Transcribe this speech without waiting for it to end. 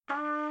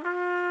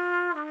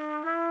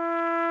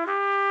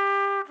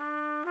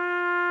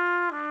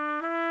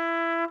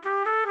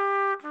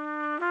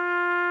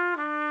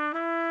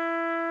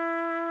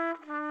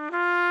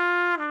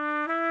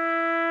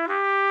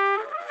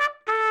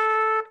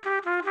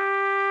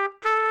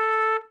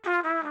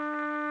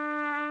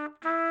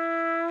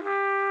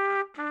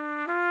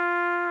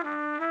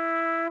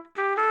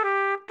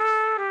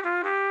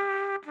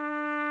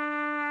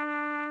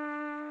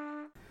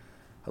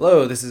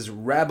Hello, this is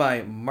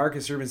Rabbi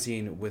Marcus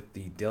Rubenstein with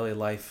the Daily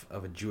Life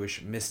of a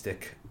Jewish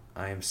Mystic.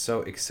 I am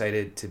so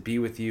excited to be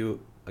with you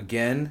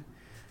again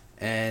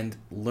and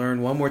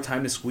learn one more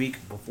time this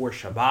week before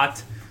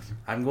Shabbat.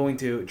 I'm going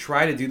to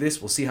try to do this,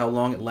 we'll see how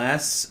long it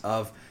lasts,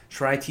 of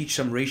try to teach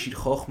some Reishit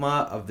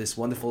Chochmah of this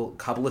wonderful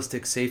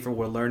Kabbalistic Sefer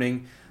we're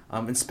learning,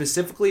 and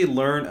specifically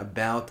learn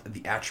about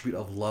the attribute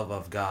of love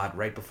of God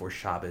right before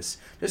Shabbos.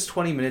 Just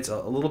 20 minutes,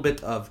 a little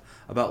bit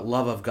about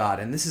love of God,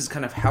 and this is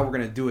kind of how we're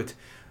going to do it.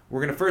 We're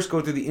going to first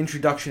go through the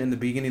introduction in the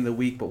beginning of the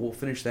week, but we'll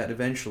finish that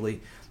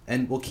eventually.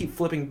 And we'll keep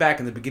flipping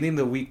back. In the beginning of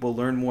the week, we'll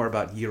learn more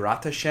about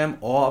Yirat Hashem,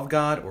 awe of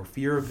God, or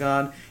fear of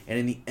God. And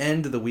in the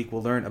end of the week,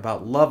 we'll learn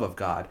about love of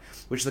God,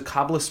 which the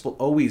Kabbalists will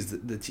always,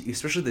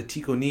 especially the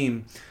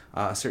Tikkunim,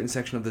 a certain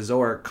section of the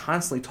Zohar,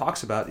 constantly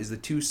talks about, is the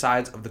two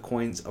sides of the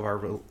coin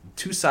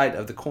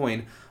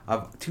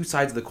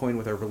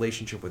with our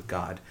relationship with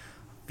God.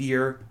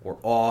 Fear, or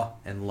awe,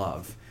 and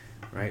love.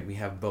 Right? We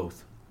have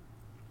both.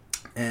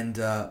 And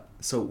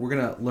so we're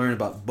going to learn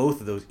about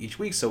both of those each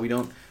week so we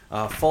don't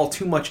fall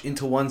too much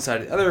into one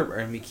side or the other,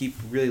 and we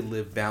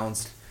live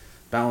balanced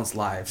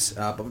lives.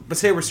 But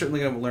today we're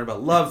certainly going to learn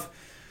about love.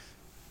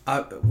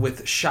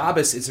 With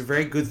Shabbos, it's a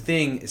very good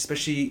thing,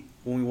 especially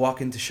when we walk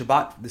into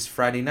Shabbat this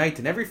Friday night.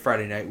 And every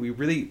Friday night, we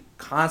really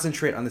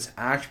concentrate on this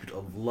attribute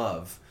of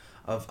love,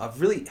 of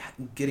really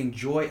getting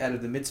joy out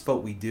of the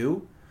mitzvot we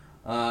do,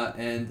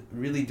 and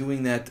really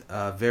doing that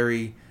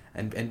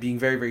and being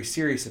very, very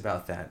serious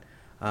about that.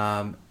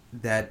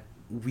 That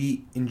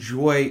we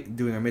enjoy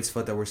doing our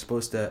mitzvah, that we're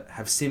supposed to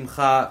have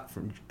simcha,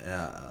 from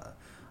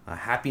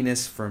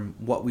happiness from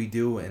what we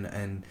do,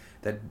 and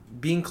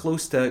that being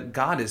close to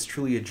God is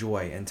truly a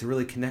joy, and to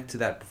really connect to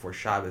that before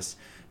Shabbos,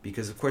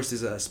 because of course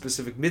there's a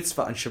specific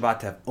mitzvah on Shabbat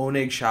to have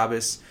oneg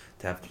Shabbos,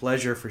 to have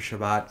pleasure for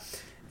Shabbat,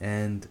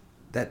 and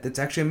that's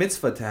actually a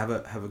mitzvah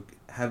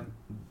to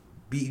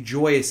be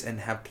joyous and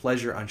have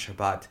pleasure on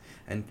Shabbat,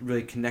 and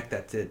really connect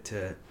that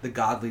to the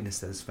godliness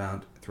that is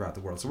found throughout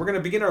the world. So we're going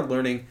to begin our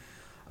learning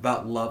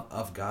about love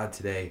of God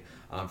today,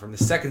 from the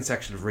second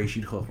section of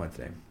Reishit Chochmah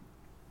today.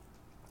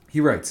 He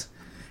writes,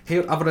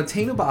 right?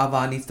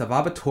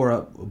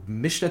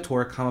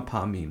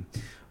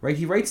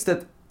 He writes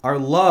that our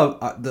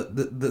love,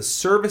 the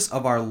service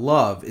of our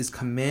love is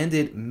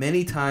commanded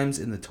many times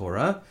in the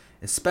Torah,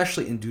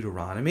 especially in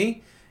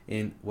Deuteronomy,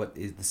 in what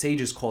is the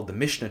sages called the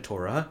Mishnah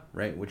Torah,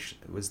 right, which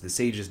was the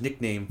sages'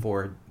 nickname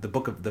for the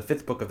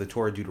fifth book of the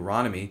Torah,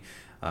 Deuteronomy,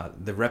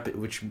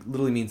 which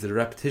literally means the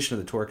repetition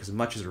of the Torah, because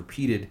much is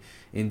repeated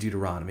in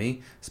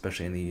Deuteronomy,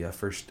 especially in the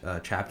first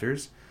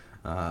chapters.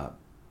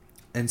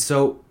 And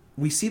so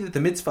we see that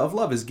the mitzvah of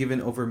love is given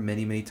over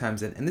many, many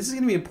times. And this is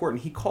going to be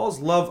important. He calls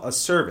love a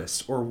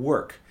service or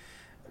work,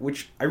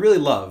 which I really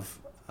love.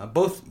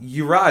 Both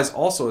Yirah is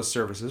also a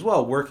service as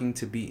well, working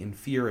to be in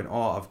fear and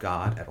awe of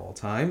God at all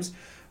times.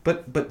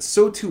 But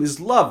so too is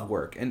love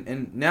work.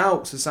 And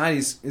now society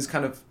is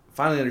kind of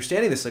finally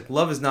understanding this. Like,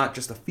 love is not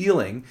just a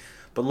feeling,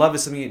 but love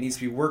is something that needs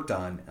to be worked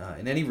on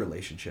in any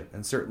relationship.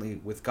 And certainly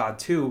with God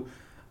too,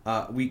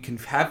 we can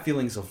have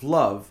feelings of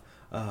love,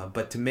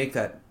 but to make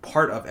that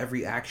part of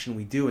every action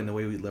we do in the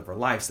way we live our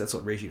lives, that's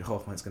what Reishit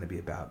Chochmah is going to be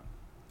about.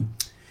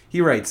 He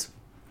writes,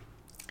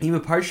 Ima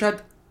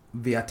Parshat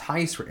V'ata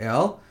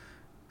Yisrael.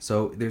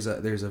 So there's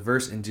a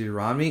verse in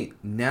Deuteronomy.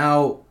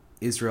 Now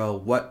Israel,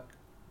 what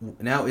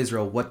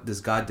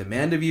does God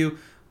demand of you?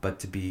 But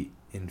to be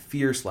in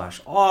fear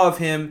 / awe of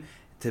Him,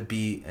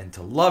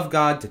 to love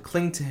God, to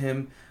cling to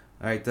Him.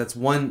 All right, that's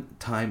one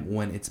time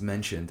when it's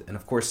mentioned, and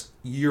of course,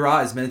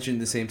 Yirah is mentioned in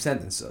the same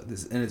sentence. So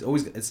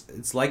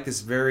it's like this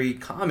very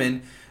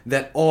common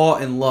that awe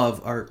and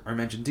love are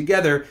mentioned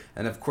together,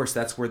 and of course,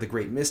 that's where the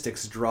great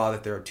mystics draw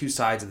that there are two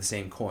sides of the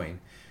same coin.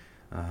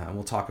 And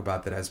we'll talk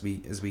about that as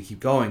we keep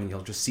going, and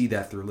you'll just see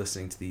that through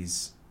listening to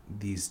these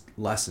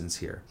lessons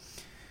here.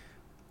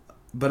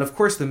 But of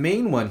course, the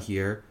main one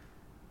here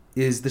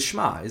is the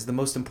Shema, is the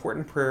most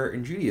important prayer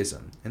in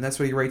Judaism. And that's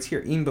what he writes here,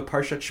 in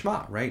B'Parshat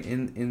Shema, right?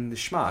 In the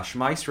Shema,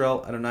 Shema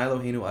Yisrael, Adonai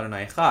Eloheinu,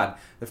 Adonai Echad.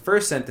 The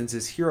first sentence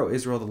is, Hear, O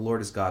Israel, the Lord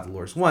is God, the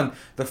Lord is one.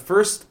 The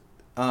first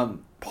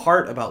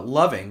part about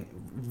loving,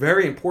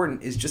 very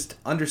important, is just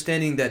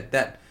understanding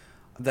that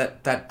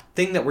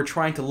thing that we're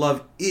trying to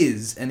love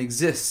is and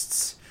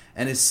exists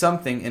and is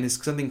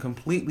something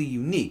completely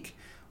unique,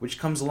 which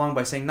comes along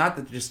by saying not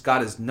that just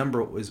God is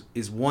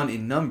one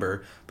in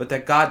number, but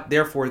that God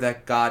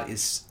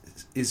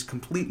is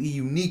completely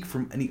unique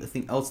from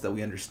anything else that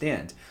we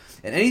understand.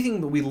 And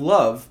anything that we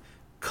love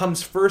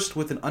comes first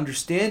with an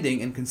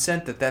understanding and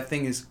consent that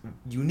thing is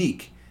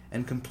unique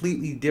and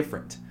completely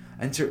different.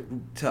 And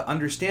to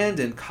understand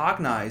and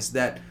cognize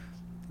that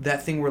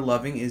thing we're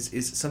loving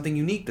is something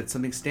unique, that's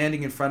something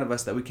standing in front of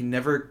us that we can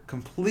never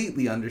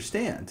completely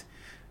understand.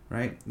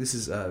 Right? This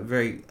is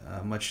very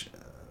much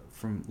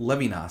from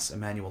Levinas,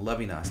 Emmanuel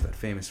Levinas, that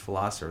famous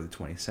philosopher of the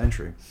 20th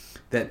century,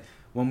 that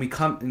when we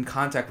come in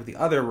contact with the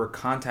other, we're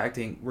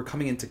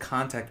coming into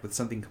contact with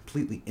something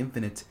completely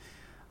infinite,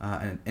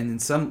 and in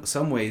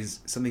some ways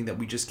something that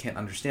we just can't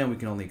understand. We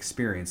can only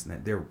experience,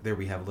 and there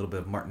we have a little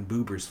bit of Martin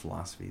Buber's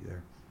philosophy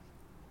there.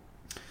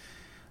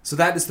 So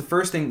that is the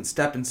first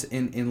step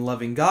in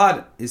loving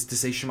God, is to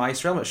say Shema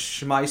Yisrael,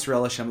 Shema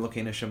Yisrael Hashem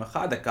Elokeinu Hashem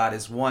Echad, that God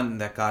is one,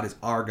 that God is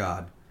our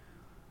God,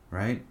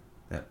 right?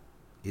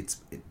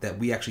 That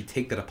we actually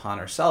take that upon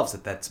ourselves,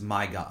 that's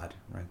my God,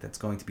 right? That's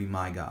going to be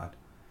my God.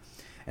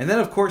 And then,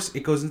 of course,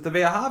 it goes into the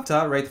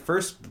Ve'ahavta, right? The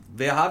first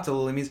Ve'ahavta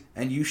literally means,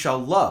 and you shall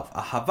love,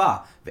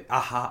 Ahavah,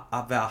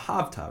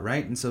 Ve'ahavta,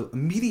 right? And so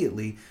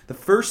immediately, the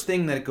first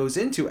thing that it goes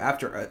into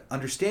after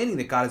understanding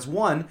that God is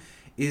one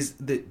is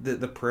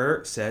the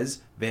prayer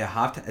says,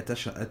 Ve'ahavta et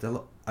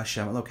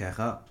Hashem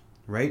Elokecha,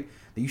 right?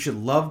 That you should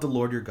love the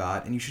Lord your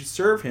God, and you should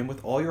serve Him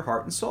with all your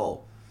heart and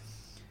soul.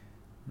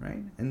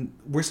 Right, and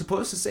we're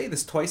supposed to say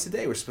this twice a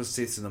day. We're supposed to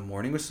say this in the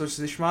morning. We're supposed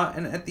to say Shema,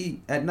 and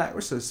at night we're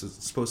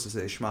supposed to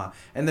say Shema.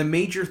 And the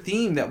major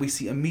theme that we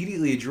see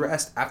immediately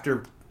addressed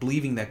after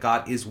believing that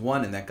God is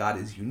one and that God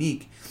is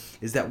unique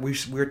is that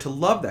we're to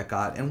love that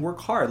God and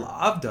work hard,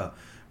 la'avda,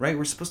 right?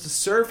 We're supposed to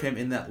serve Him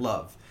in that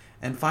love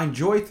and find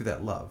joy through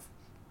that love.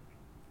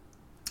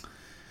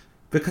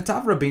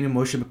 V'katav Rabbeinu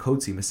Moshe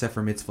Mekotzi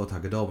Mesefer Mitzvot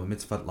Hagadol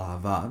B'Mitzvot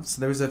La'ava. So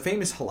there was a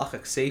famous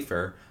halachic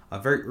sefer, a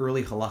very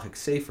early halachic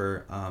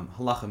sefer.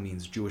 Halacha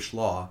means Jewish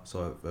law,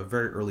 so a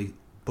very early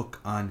book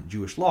on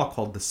Jewish law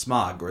called the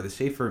Smag, or the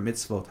Sefer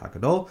Mitzvot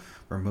Hagadol,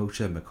 from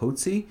Moshe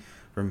Mekotzi,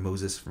 from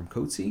Moses from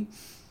Kotzi.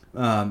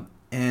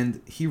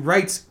 And he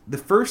writes the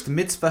first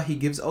mitzvah he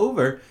gives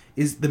over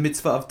is the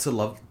mitzvah of to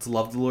love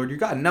the Lord your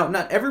God. Now,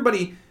 not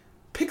everybody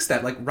picks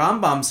that. Like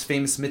Rambam's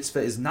famous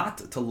mitzvah is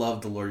not to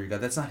love the Lord your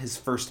God. That's not his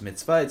first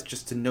mitzvah. It's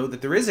just to know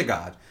that there is a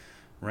God,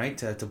 right?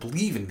 To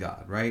believe in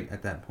God, right?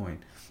 At that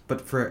point.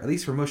 But at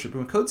least for Moshe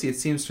Mekotzi, it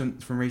seems from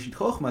Reishit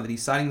Chochmah that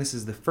he's citing this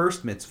as the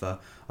first mitzvah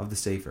of the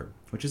Sefer,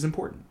 which is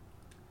important.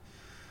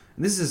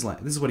 And this is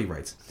what he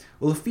writes.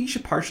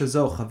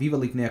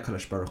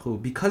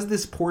 Because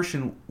this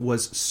portion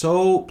was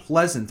so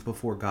pleasant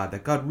before God,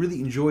 that God really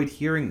enjoyed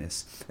hearing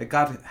this, that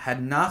God had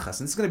nachas,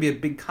 and this is going to be a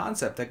big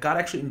concept, that God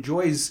actually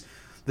enjoys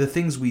the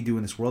things we do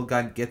in this world.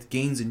 God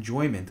gains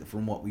enjoyment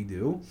from what we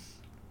do.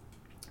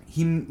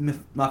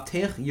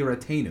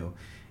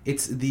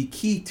 It's the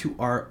key to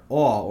our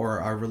awe, or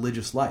our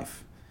religious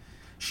life.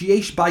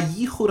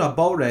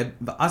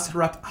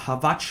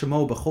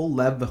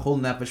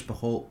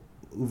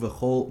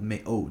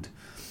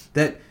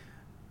 That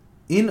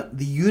in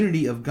the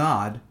unity of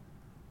God,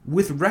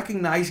 with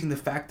recognizing the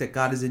fact that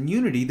God is in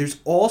unity,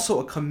 there's also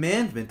a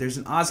commandment, there's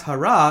an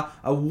azhara,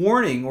 a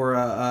warning, or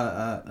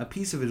a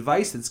piece of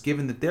advice that's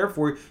given, that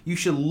therefore you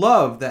should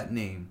love that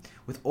name,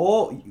 with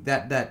all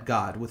that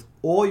God, with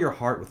all your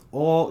heart, with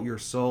all your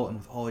soul, and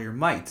with all your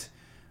might.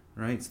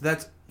 Right? So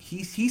that's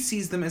he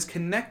sees them as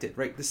connected,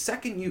 right? The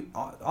second you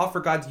offer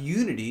God's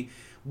unity,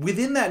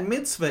 within that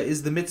mitzvah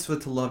is the mitzvah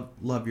to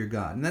love your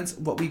God. And that's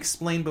what we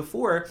explained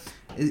before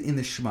in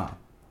the Shema.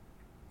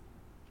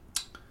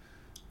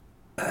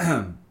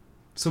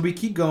 So we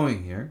keep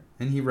going here,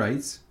 and he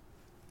writes,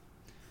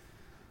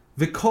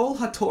 V'kol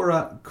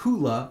haTorah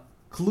kula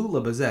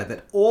klula bazeh,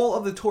 that all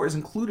of the Torah is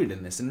included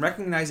in this, and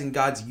recognizing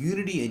God's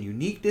unity and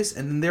uniqueness,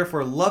 and then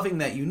therefore loving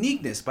that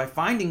uniqueness. By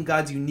finding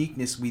God's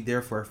uniqueness, we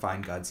therefore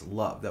find God's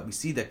love. That we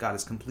see that God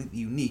is completely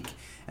unique,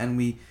 and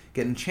we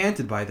get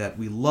enchanted by that.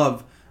 We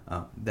love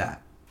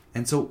that.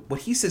 And so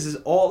what he says is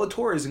all the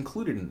Torah is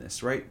included in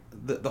this, right?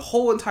 The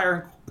whole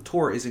entire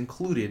Torah is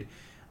included,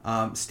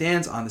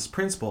 stands on this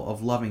principle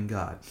of loving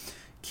God.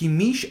 Ki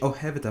mish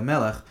ohevet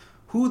hamelech,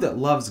 who that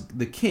loves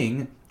the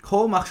king,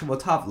 kol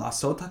machshavotav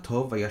lasot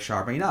hatov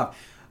vayashar bainav.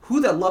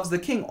 Who that loves the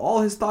king,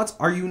 all his thoughts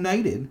are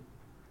united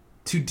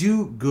to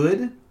do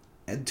good,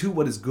 and do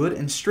what is good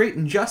and straight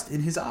and just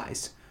in his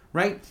eyes,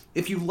 right?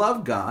 If you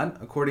love God,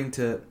 according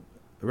to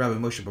Rabbi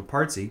Moshe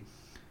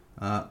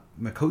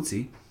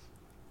Mekotzi,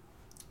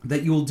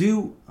 that you'll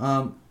do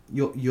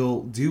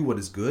what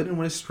is good and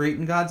what is straight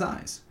in God's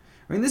eyes.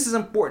 I mean, this is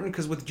important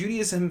because with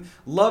Judaism,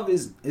 love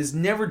is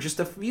never just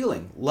a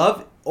feeling.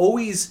 Love,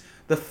 always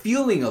the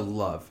feeling of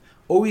love,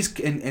 always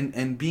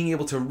and being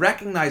able to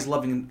recognize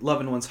love in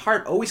one's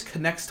heart always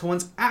connects to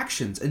one's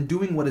actions and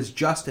doing what is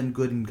just and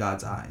good in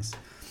God's eyes.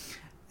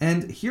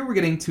 And here we're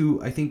getting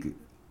to, I think,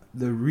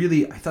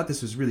 I thought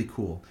this was really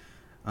cool,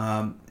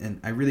 and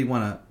I really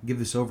want to give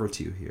this over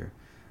to you here.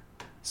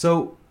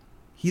 So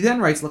he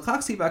then writes,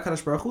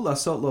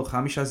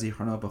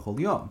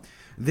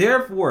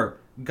 therefore,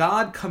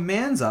 God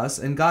commands us,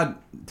 and God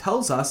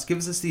tells us,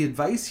 gives us the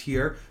advice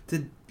here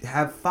to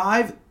have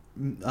 5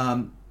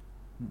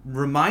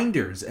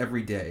 reminders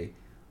every day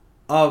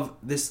of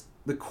this,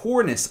 the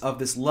coreness of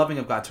this loving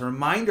of God, to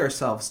remind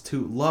ourselves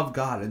to love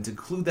God and to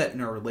include that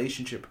in our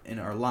relationship, in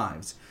our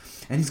lives.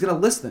 And he's going to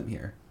list them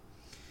here,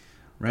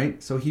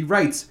 right? So he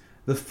writes,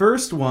 the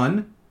first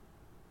one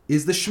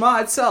is the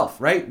Shema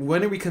itself, right?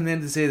 When are we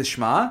commanded to say the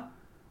Shema?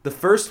 The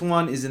first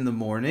one is in the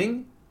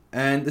morning,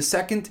 and the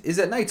second is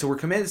at night. So we're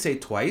commanded to say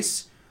it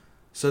twice.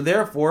 So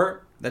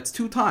therefore, that's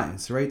 2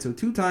 times, right? So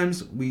 2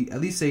 times we at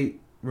least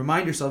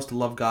remind ourselves to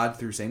love God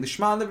through saying the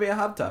Shema and the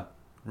Ve'ahavta,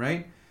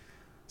 right?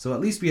 So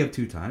at least we have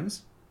 2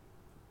 times.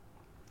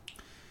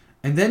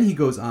 And then he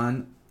goes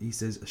on, he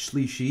says,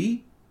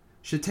 Shlishi,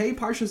 Shetei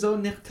parshazo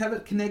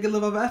nechtevet keneged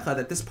levavecha,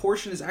 that this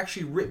portion is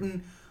actually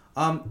written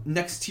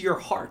next to your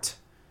heart,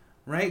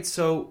 right?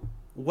 So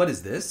what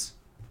is this?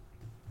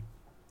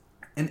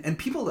 And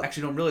people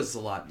actually don't realize this a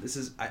lot. This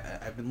is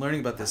I've been learning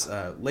about this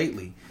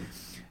lately.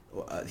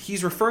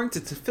 He's referring to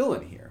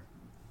tefillin here,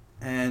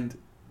 and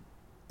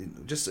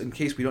just in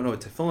case we don't know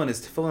what tefillin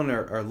is, tefillin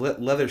are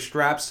leather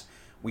straps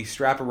we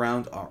strap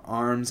around our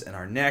arms and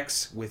our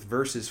necks with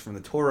verses from the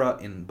Torah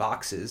in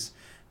boxes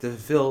to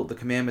fulfill the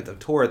commandment of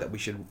Torah that we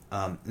should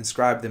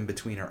inscribe them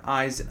between our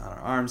eyes and on our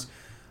arms.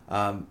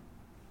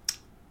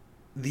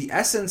 The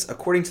essence,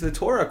 according to the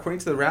Torah, according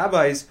to the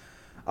rabbis,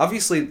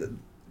 obviously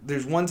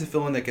there's one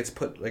tefillin that gets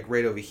put like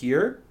right over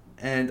here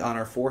and on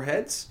our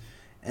foreheads,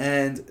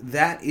 and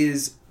that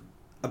is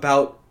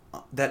about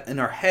that in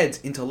our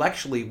heads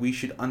intellectually we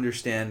should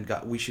understand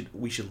God, we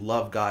should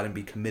love God and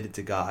be committed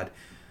to God.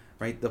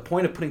 Right? The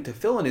point of putting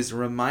tefillin is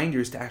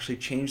reminders to actually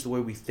change the way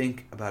we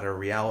think about our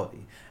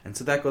reality. And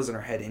so that goes in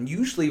our head. And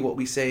usually what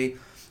we say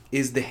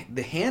is the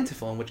hand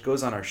tefillin, which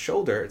goes on our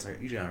shoulder. It's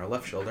usually on our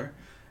left shoulder.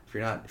 If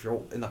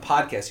you're in the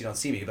podcast, you don't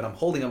see me, but I'm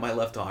holding on my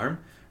left arm,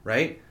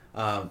 right?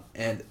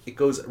 And it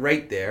goes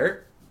right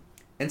there.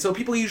 And so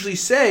people usually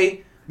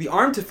say the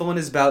arm tefillin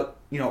is about,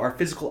 our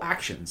physical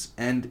actions.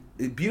 And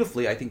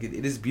beautifully, I think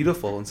it is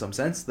beautiful in some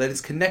sense, that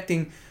it's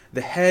connecting the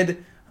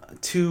head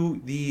to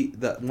the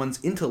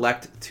one's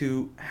intellect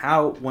to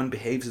how one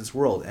behaves in this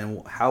world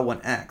and how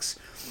one acts.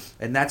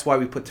 And that's why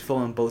we put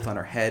tefillin both on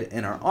our head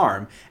and our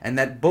arm, and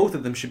that both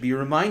of them should be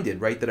reminded,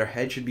 right, that our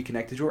head should be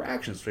connected to our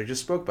actions, which I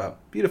just spoke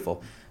about.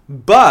 Beautiful.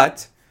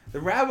 But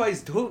the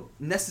rabbis don't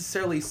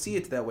necessarily see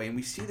it that way, and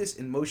we see this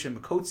in Moshe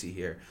Makotzi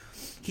here.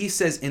 He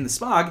says in the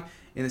Smag,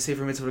 in the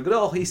Sefer Mitzvah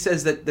Gadol, he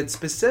says that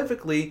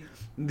specifically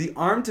the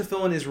arm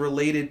tefillin is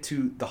related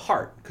to the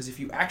heart, because if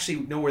you actually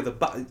know where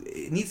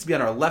it needs to be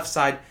on our left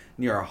side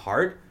near our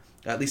heart,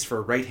 at least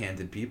for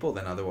right-handed people.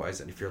 Then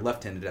otherwise, if you're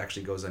left-handed, it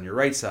actually goes on your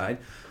right side.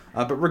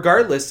 But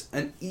regardless,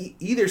 on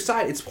either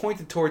side, it's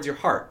pointed towards your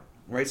heart,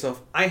 right? So if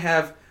I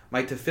have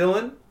my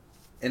tefillin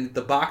and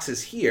the box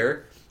is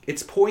here,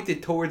 it's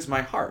pointed towards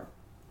my heart,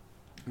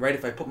 right?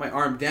 If I put my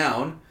arm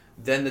down,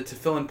 then the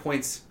tefillin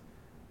points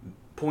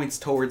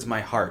towards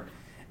my heart.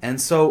 And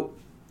so,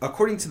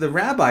 according to the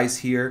rabbis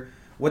here,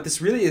 what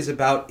this really is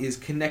about is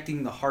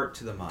connecting the heart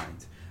to the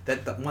mind.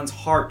 That one's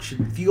heart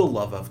should feel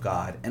love of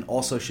God and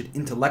also should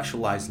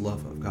intellectualize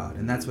love of God.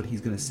 And that's what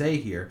he's going to say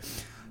here.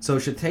 So,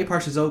 what's in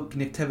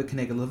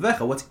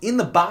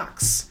the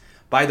box,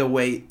 by the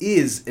way,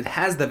 is it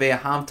has the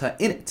Ve'ahamta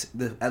in it,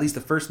 at least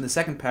the first and the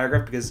second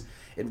paragraph, because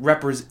it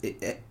represents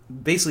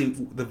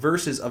basically the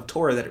verses of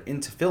Torah that are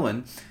in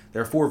Tefillin.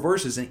 There are 4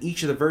 verses, and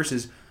each of the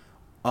verses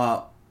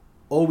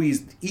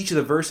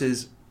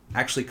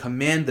actually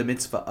command the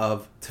mitzvah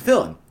of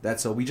tefillin.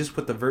 That's so we just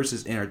put the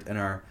verses in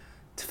our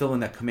tefillin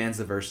that commands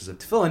the verses of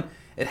tefillin.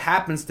 It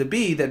happens to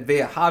be that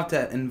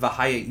Ve'ahavta and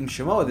V'haya im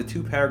Shemo, the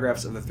 2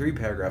 paragraphs of the 3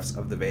 paragraphs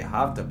of the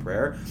Ve'ahavta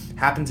prayer,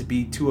 happen to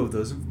be two of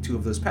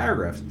those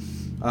paragraphs.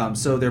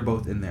 So they're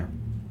both in there.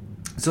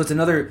 So it's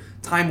another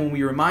time when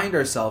we remind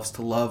ourselves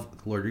to love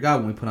the Lord your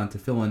God when we put on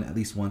tefillin at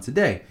least once a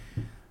day,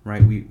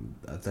 right?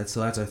 That's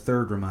our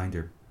third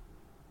reminder.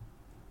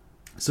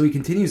 So he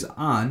continues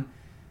on,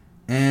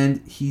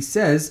 and he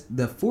says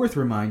the 4th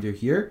reminder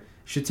here,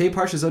 Shetei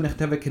parshazo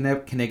nechteva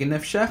keneged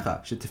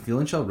nefshecha,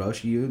 shetefillin shel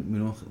rosh yiyu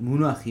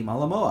munachim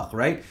al hamoach,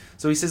 right?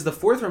 So he says the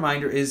 4th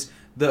reminder is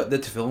the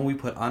tefillin we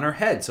put on our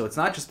head. So it's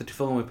not just the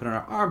tefillin we put on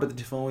our arm, but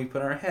the tefillin we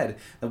put on our head.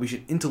 That we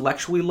should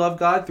intellectually love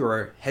God through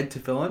our head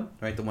tefillin,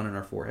 right, the one on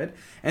our forehead,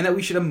 and that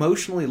we should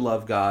emotionally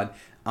love God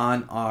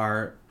on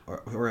our,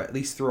 or at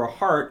least through our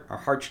heart. Our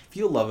heart should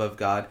feel love of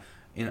God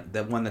in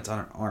the one that's on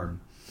our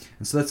arm.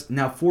 And so that's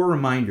now 4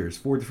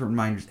 different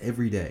reminders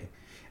every day.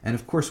 And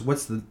of course,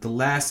 what's the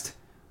last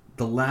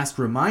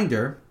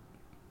reminder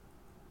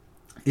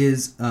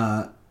is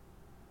here.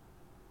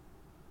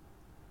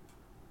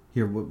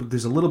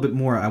 There's a little bit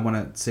more I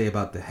want to say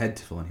about the head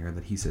tefillin here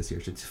that he says here.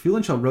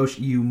 Tefillin shel rosh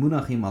iyu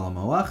munachim al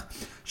hamoach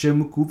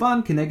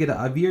shemukuvan keneged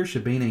ha'avir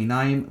shebein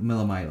einayim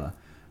milamayla.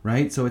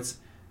 Right? So it's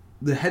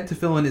the head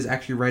tefillin is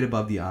actually right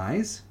above the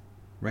eyes,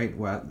 right?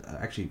 Well,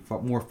 actually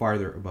more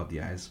farther above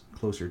the eyes,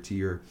 closer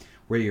to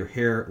where your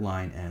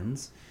hairline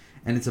ends,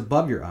 and it's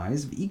above your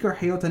eyes. V'ikar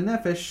hayot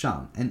hanefesh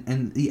sham,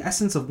 and the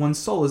essence of one's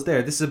soul is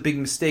there. This is a big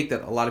mistake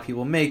that a lot of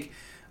people make.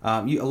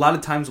 A lot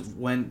of times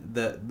when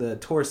the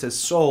Torah says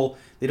soul,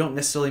 they don't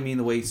necessarily mean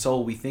the way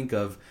soul we think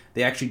of.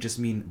 They actually just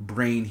mean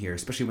brain here,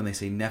 especially when they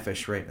say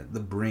nefesh, right? The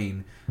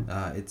brain.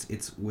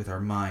 It's with our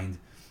mind,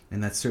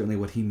 and that's certainly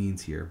what he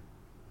means here.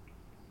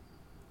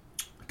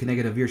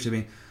 Keneged avir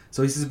shebein.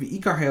 So he says,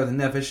 "V'ikar hayot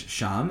nefesh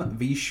sham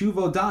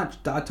v'yishuvo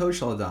da'ato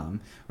shel adam."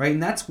 Right,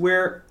 and that's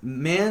where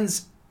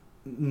man's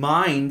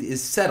mind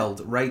is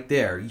settled, right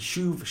there.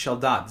 Yishuv shel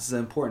dat. This is an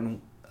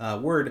important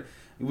word.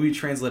 We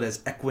translate it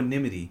as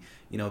equanimity.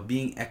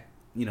 Being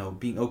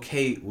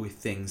okay with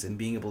things and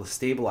being able to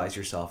stabilize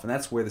yourself, and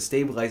that's where the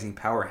stabilizing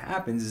power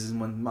happens. Is in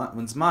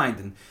one's mind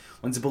and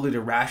one's ability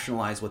to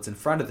rationalize what's in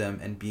front of them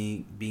and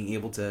being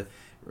able to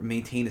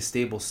maintain a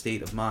stable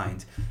state of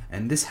mind.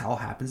 And this all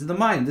happens in the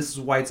mind. This is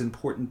why it's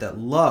important that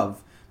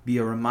love be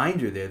a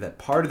reminder there, that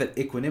part of that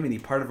equanimity,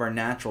 part of our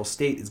natural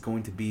state is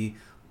going to be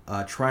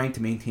trying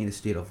to maintain a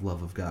state of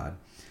love of God.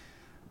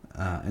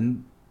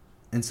 And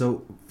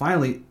so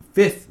finally,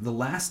 fifth, the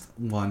last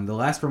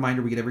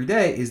reminder we get every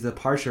day is the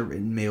parsha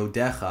in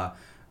Meodecha,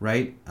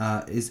 right?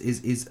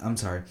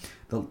 The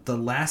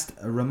last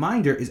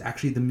reminder is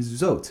actually the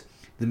mezuzot.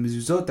 The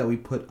mezuzot that we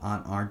put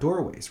on our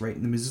doorways, right?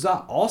 In the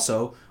mezuzah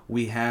also,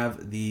 we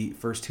have the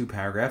first two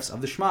paragraphs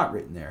of the Shema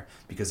written there.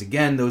 Because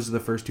again, those are the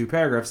first two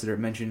paragraphs that are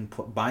mentioned,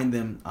 bind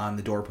them on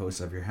the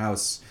doorposts of your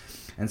house.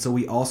 And so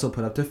we also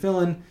put up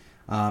tefillin,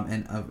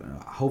 and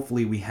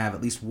hopefully we have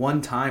at least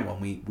one time when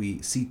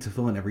we see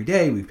tefillin every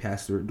day, we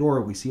pass through a door,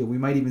 we see it, we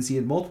might even see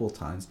it multiple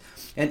times.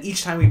 And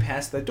each time we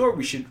pass that door,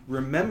 we should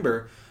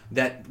remember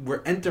that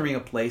we're entering a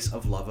place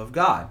of love of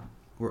God.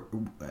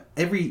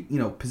 Every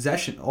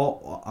possession,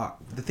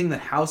 the thing that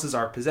houses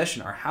our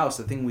possession, our house,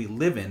 the thing we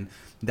live in,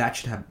 that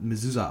should have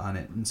mezuzah on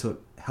it, and so it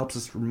helps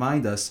us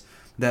remind us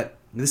that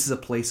this is a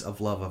place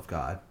of love of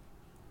God.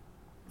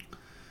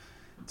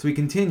 So he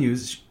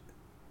continues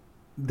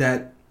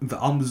that the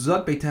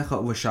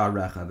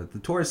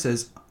Torah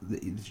says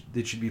that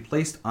it should be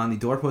placed on the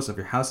doorposts of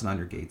your house and on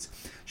your gates.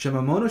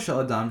 Shemamono shel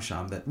adam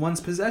sham, that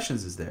one's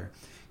possessions is there.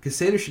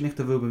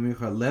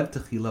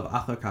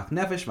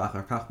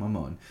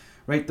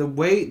 Right, the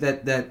way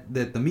that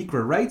the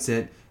Mikra writes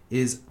it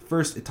is,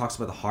 first it talks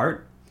about the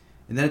heart,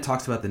 and then it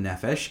talks about the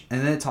nefesh,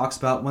 and then it talks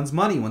about one's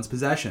money, one's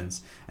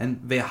possessions.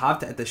 And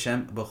ve'ahavta et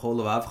Hashem b'chol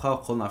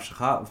levavcha v'chol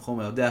nafshecha v'chol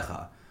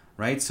me'odecha.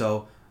 Right,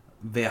 so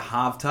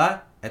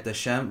ve'ahavta et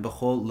Hashem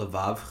b'chol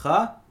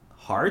levavcha,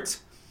 heart,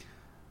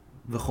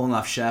 v'chol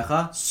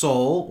nafshecha,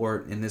 soul,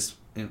 or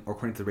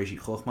according to the Reishit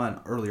Chochmah and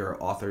earlier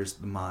authors,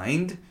 the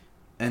mind.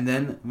 And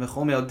then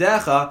v'chol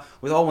me'odecha,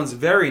 with all one's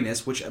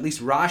veriness, which at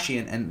least Rashi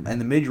and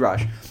the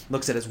Midrash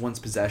looks at as one's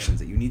possessions,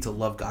 that you need to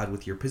love God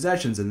with your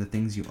possessions and the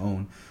things you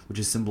own, which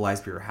is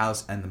symbolized by your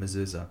house and the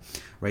mezuzah,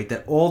 right?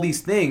 That all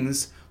these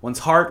things, one's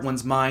heart,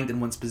 one's mind,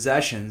 and one's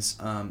possessions,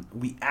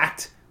 we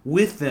act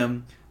with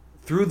them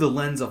through the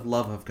lens of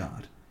love of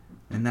God.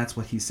 And that's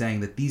what he's saying,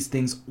 that these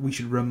things, we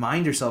should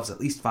remind ourselves at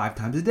least 5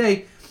 times a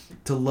day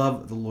to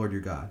love the Lord your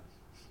God.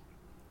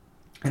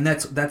 And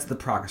that's the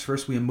progress.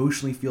 First, we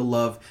emotionally feel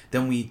love,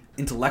 then we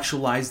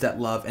intellectualize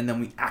that love, and then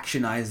we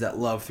actionize that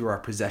love through our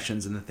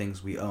possessions and the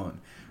things we own,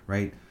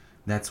 right?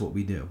 That's what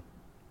we do.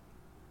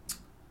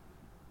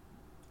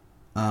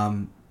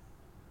 Right,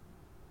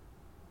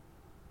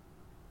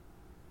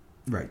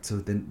 so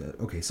then,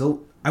 okay,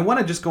 so I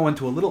want to just go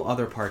into a little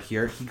other part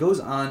here. He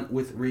goes on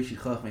with Reishit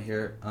Chochmah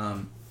here,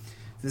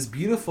 this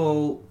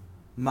beautiful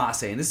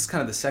maaseh, and this is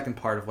kind of the second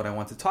part of what I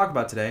want to talk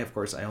about today. Of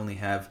course, I only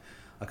have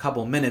a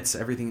couple minutes.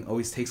 Everything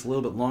always takes a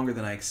little bit longer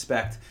than I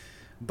expect,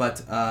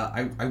 but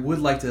I would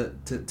like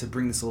to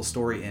bring this little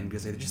story in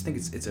because I just think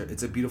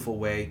it's a beautiful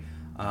way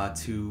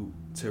to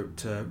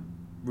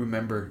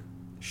remember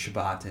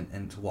Shabbat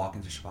and to walk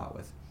into Shabbat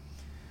with.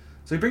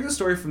 So he brings a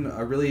story from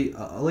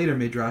a later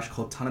midrash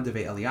called Tana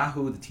Devei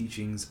Eliyahu, the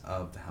teachings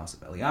of the house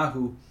of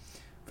Eliyahu,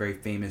 very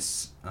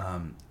famous,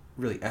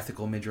 really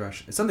ethical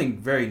midrash. It's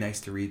something very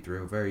nice to read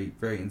through, very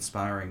very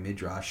inspiring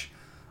midrash.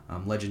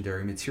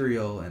 Legendary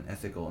material and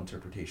ethical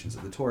interpretations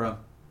of the Torah.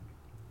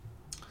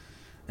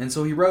 And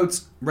so he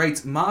writes,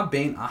 Ma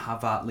bein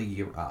ahava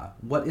liyirah.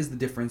 What is the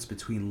difference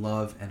between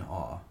love and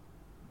awe?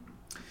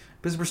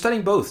 Because we're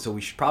studying both, so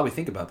we should probably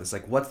think about this.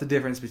 Like, what's the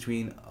difference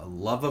between a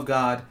love of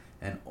God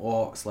and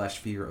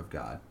awe/fear of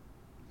God?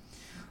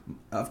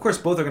 Of course,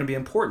 both are going to be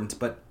important,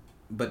 but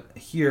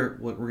here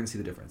we're going to see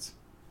the difference.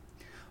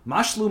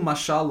 Mashlu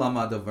mashal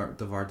lama davar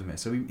dumeh.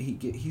 So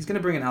he's going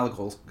to bring an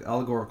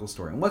allegorical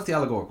story. And what's the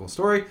allegorical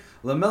story?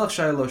 Lamelech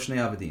shaylo shnei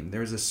avadim. There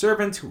was a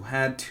king who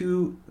had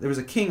 2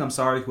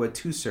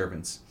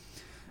 servants.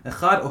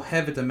 Echad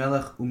ohev et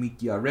hamelech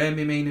umityareh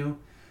mimenu.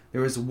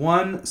 There is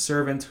one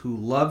servant who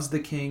loves the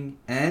king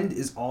and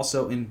is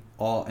also in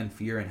awe and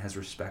fear and has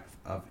respect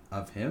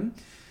of him.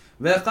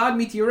 Ve'echad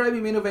mityareh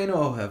mimenu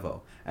ve'eno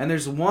ohevo. And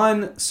there's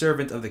one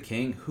servant of the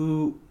king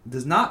who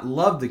does not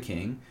love the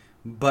king,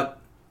 but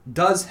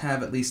does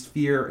have at least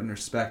fear and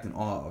respect and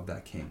awe of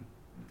that king.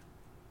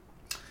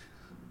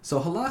 So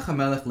halach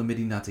hamelech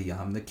lemidinat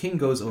hayam. The king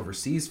goes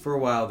overseas for a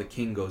while. The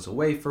king goes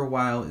away for a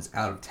while. Is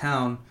out of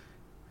town.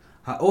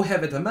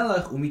 Ha'ohev et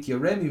hamelech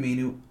umityareh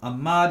mimenu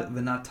amad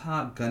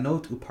v'nata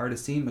ganot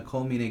upardesim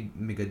mekol minei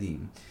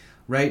megadim.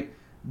 Right,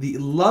 the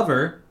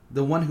lover,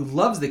 the one who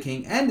loves the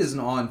king and is in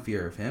awe and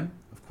fear of him,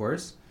 of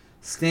course,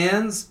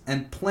 stands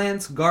and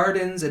plants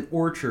gardens and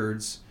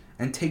orchards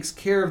and takes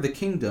care of the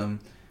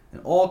kingdom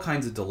and all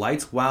kinds of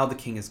delights while the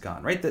king is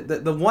gone, right?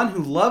 The one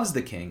who loves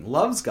the king,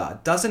 loves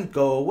God, doesn't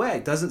go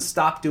away, doesn't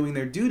stop doing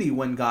their duty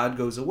when God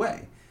goes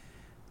away,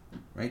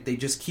 right? They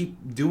just keep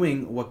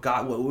doing what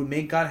would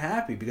make God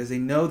happy because they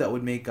know that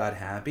would make God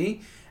happy,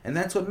 and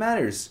that's what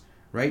matters,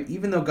 right?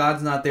 Even though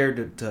God's not there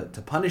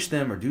to punish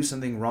them or do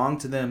something wrong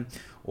to them,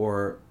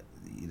 or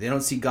they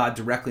don't see God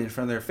directly in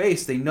front of their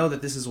face, they know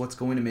that this is what's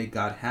going to make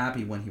God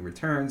happy when he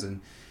returns,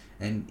 and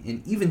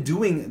and even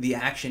doing the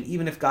action,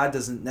 even if God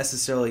doesn't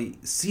necessarily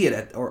see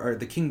it or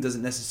the king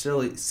doesn't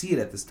necessarily see it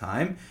at this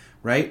time,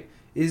 right,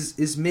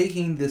 is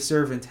making the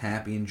servant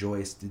happy and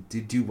joyous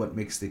to do what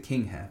makes the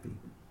king happy.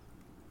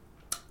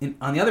 And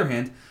on the other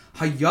hand,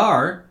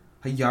 Hayar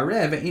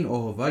Hayarev ein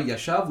ohava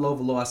yashav lo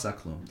v'lo asa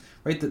klum.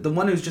 Right, the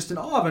one who's just in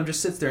awe of him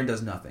just sits there and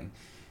does nothing.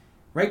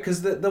 Right,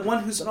 because the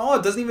one who's in awe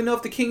doesn't even know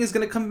if the king is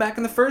going to come back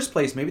in the first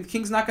place. Maybe the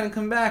king's not going to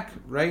come back,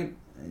 right?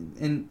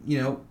 And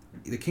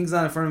the king's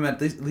not in front of him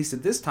at least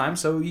at this time,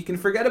 so you can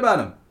forget about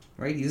him,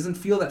 right? He doesn't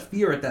feel that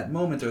fear at that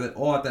moment or that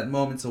awe at that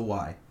moment, so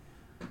why?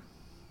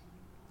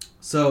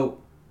 So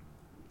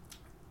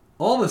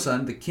all of a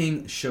sudden, the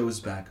king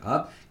shows back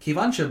up.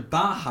 Kivan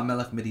sheba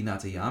hamelech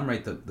medinat hayam,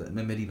 right? The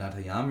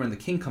medinat hayam, when the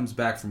king comes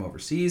back from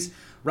overseas.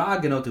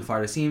 Ra genotu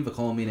farasim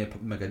v'kol mine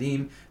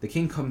megadim. The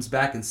king comes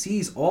back and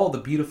sees all the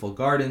beautiful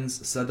gardens.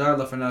 Sadar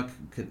lefanak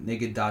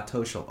neged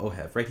dato shel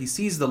ohev, right? He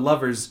sees the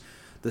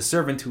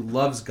servant who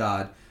loves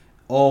God,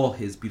 all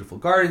his beautiful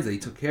gardens that he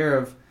took care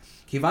of.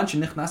 Kivan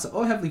shenichnas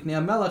ohev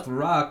lifnei hamelech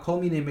v'ra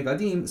kol mine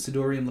megadim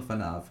sidurim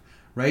lefanav.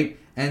 Right,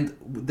 and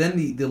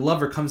then the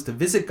lover comes to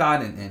visit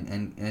God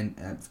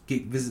and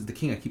visit the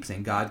king. I keep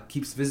saying God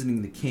keeps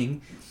visiting the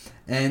king,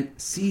 and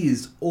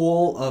sees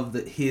all of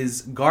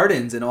his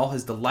gardens and all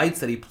his delights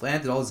that he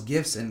planted, all his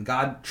gifts, and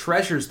God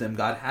treasures them.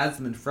 God has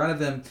them in front of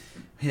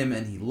him,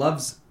 and he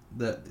loves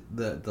the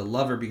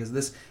lover because of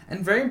this.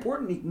 And very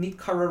important, that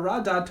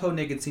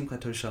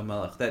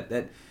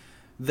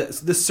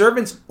the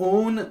servant's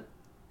own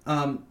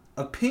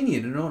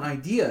opinion and own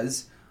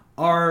ideas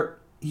are.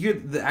 Here,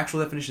 the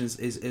actual definition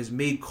is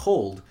made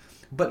cold,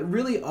 but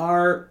really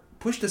are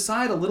pushed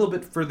aside a little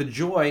bit for the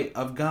joy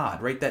of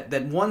God, right?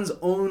 That one's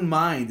own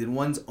mind and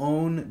one's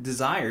own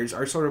desires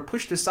are sort of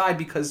pushed aside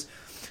because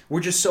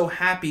we're just so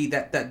happy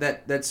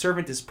that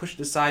servant is pushed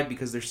aside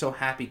because they're so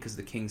happy because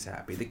the king's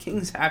happy. The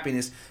king's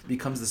happiness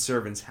becomes the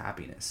servant's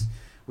happiness,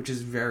 which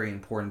is very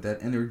important.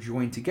 And they're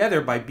joined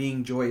together by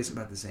being joyous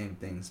about the same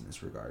things in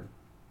this regard.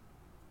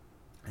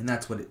 And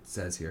that's what it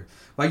says here.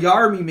 But the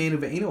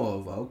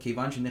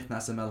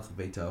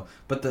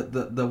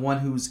one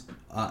who's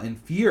in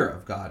fear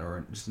of God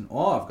or just in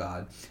awe of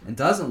God and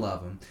doesn't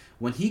love him,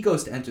 when he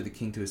goes to enter the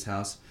king to his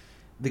house,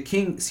 the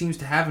king seems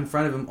to have in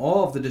front of him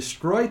all of the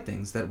destroyed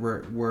things that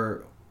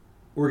were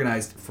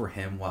organized for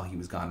him while he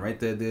was gone. Right,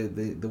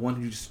 the one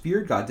who just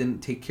feared God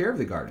didn't take care of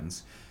the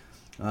gardens,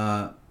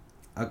 and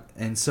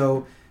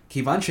so.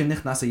 Right, the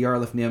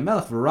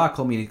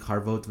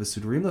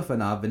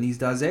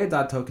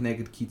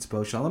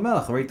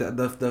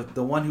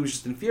one who's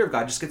just in fear of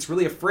God just gets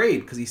really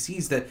afraid because he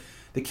sees that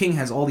the king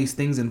has all these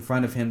things in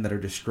front of him that are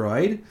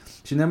destroyed.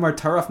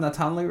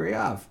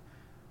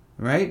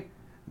 Right,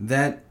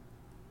 that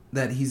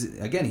he's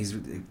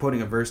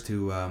quoting a verse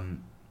to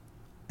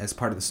as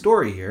part of the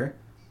story here,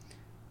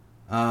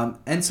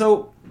 and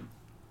so.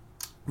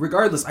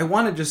 Regardless, I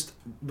want to just,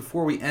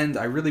 before we end,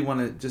 I really want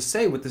to just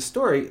say with this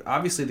story,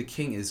 obviously the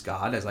king is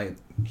God, as I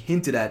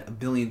hinted at a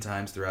billion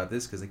times throughout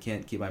this, because I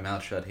can't keep my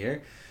mouth shut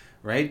here,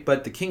 right?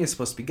 But the king is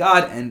supposed to be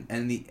God,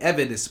 and the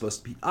Eved is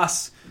supposed to be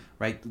us,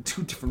 right?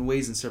 Two different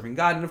ways in serving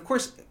God. And of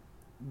course,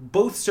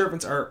 both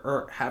servants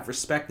have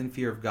respect and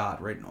fear of God,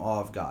 right? And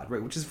awe of God,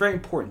 right? Which is very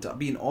important, to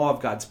be in awe of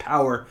God's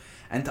power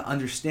and to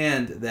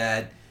understand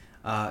that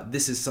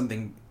this is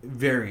something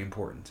very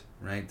important.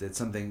 Right, that's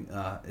something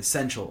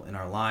essential in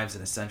our lives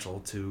and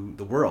essential to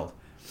the world.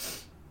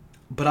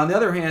 But on the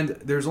other hand,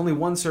 there's only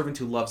one servant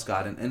who loves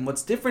God, and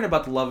what's different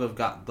about the love of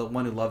God, the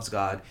one who loves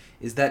God,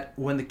 is that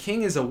when the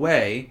king is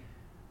away,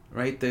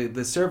 right,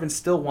 the servant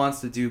still wants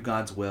to do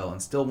God's will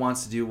and still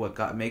wants to do what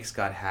God makes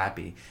God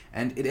happy,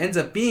 and it ends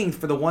up being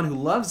for the one who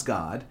loves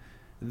God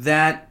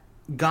that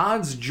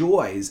God's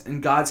joys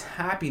and God's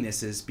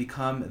happinesses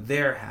become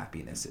their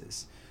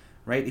happinesses.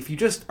 Right? If you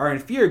just are in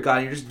fear of God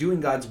and you're just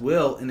doing God's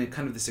will in a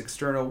kind of this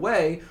external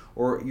way,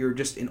 or you're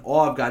just in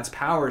awe of God's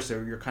power,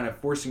 so you're kind of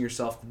forcing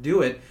yourself to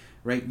do it,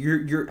 right?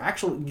 Your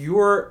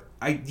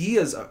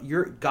ideas,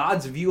 your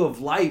God's view of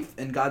life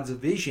and God's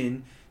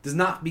vision does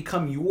not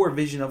become your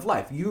vision of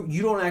life.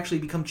 You don't actually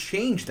become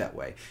changed that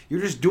way. You're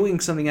just doing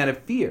something out of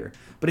fear.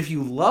 But if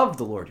you love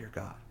the Lord your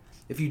God,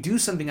 if you do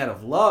something out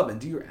of love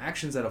and do your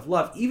actions out of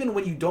love, even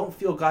when you don't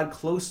feel God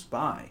close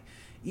by,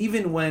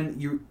 even when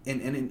you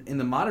in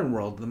the modern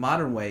world, the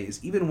modern way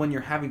is even when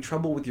you're having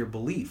trouble with your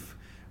belief,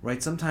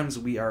 right? Sometimes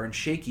we are in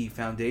shaky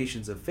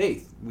foundations of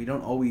faith. We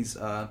don't always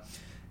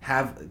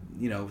have,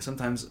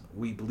 sometimes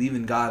we believe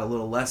in God a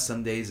little less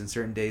some days and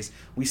certain days.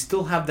 We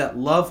still have that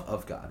love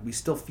of God. We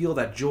still feel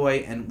that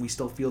joy and we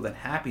still feel that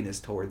happiness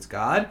towards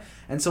God.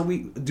 And so we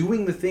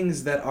doing the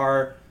things that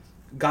are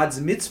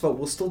God's mitzvah,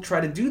 we'll still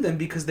try to do them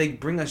because they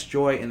bring us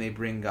joy and they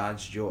bring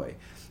God's joy.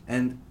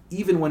 And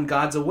even when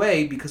God's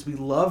away, because we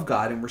love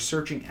God and we're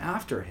searching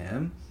after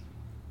Him,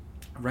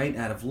 right,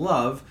 out of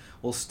love,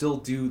 we'll still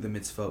do the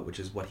mitzvot, which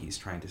is what he's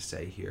trying to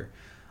say here.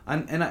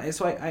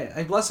 So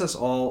I bless us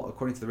all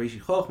according to the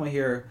Reishit Chochmah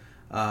here,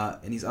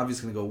 and he's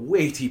obviously going to go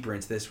way deeper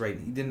into this, right?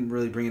 He didn't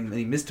really bring in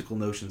any mystical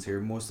notions here,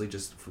 mostly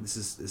just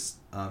this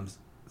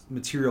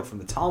material from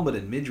the Talmud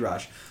and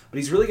Midrash, but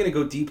he's really going to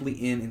go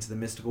deeply into the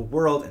mystical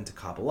world and to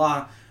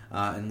Kabbalah,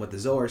 and what the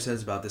Zohar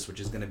says about this, which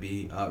is going to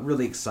be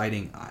really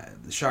exciting.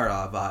 The Shaar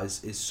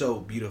Ahavah is so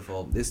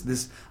beautiful.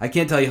 This I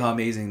can't tell you how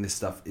amazing this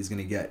stuff is going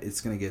to get.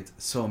 It's going to get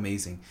so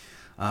amazing.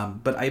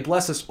 But I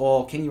bless us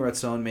all. Ken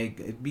Yiratzon, may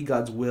it be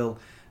God's will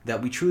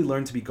that we truly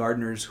learn to be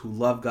gardeners who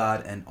love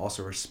God and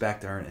also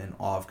respect and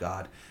awe of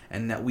God,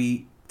 and that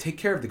we take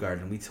care of the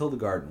garden, we till the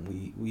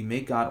garden, we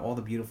make God all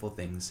the beautiful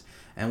things.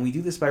 And we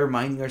do this by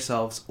reminding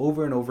ourselves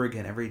over and over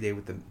again every day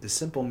with the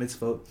simple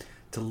mitzvot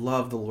to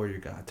love the Lord your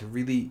God, to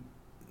really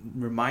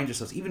remind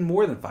yourselves even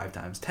more than 5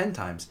 times, 10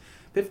 times,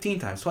 15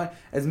 times, 20,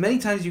 as many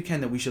times as you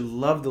can, that we should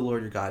love the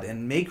Lord your God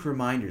and make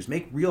reminders,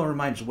 make real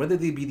reminders, whether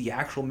they be the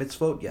actual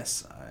mitzvot.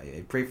 Yes,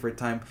 I pray for a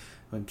time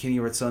when Kenny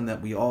Ratzon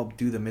that we all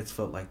do the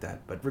mitzvot like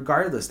that. But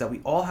regardless, that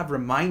we all have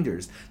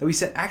reminders, that we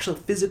set actual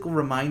physical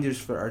reminders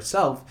for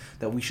ourselves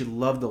that we should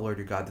love the Lord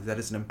your God, that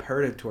is an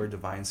imperative to our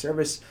divine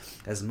service.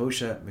 As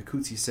Moshe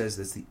Mekutzi says,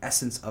 that's the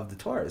essence of the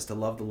Torah, is to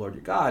love the Lord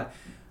your God,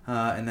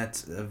 and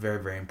that's a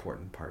very, very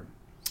important part.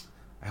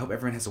 I hope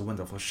everyone has a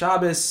wonderful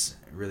Shabbos,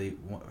 really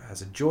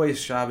has a joyous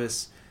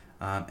Shabbos,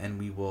 and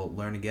we will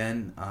learn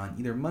again on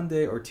either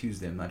Monday or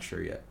Tuesday, I'm not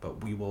sure yet,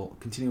 but we will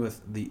continue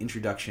with the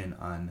introduction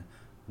on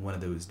one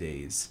of those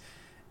days.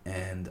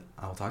 And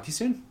I'll talk to you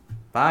soon.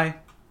 Bye.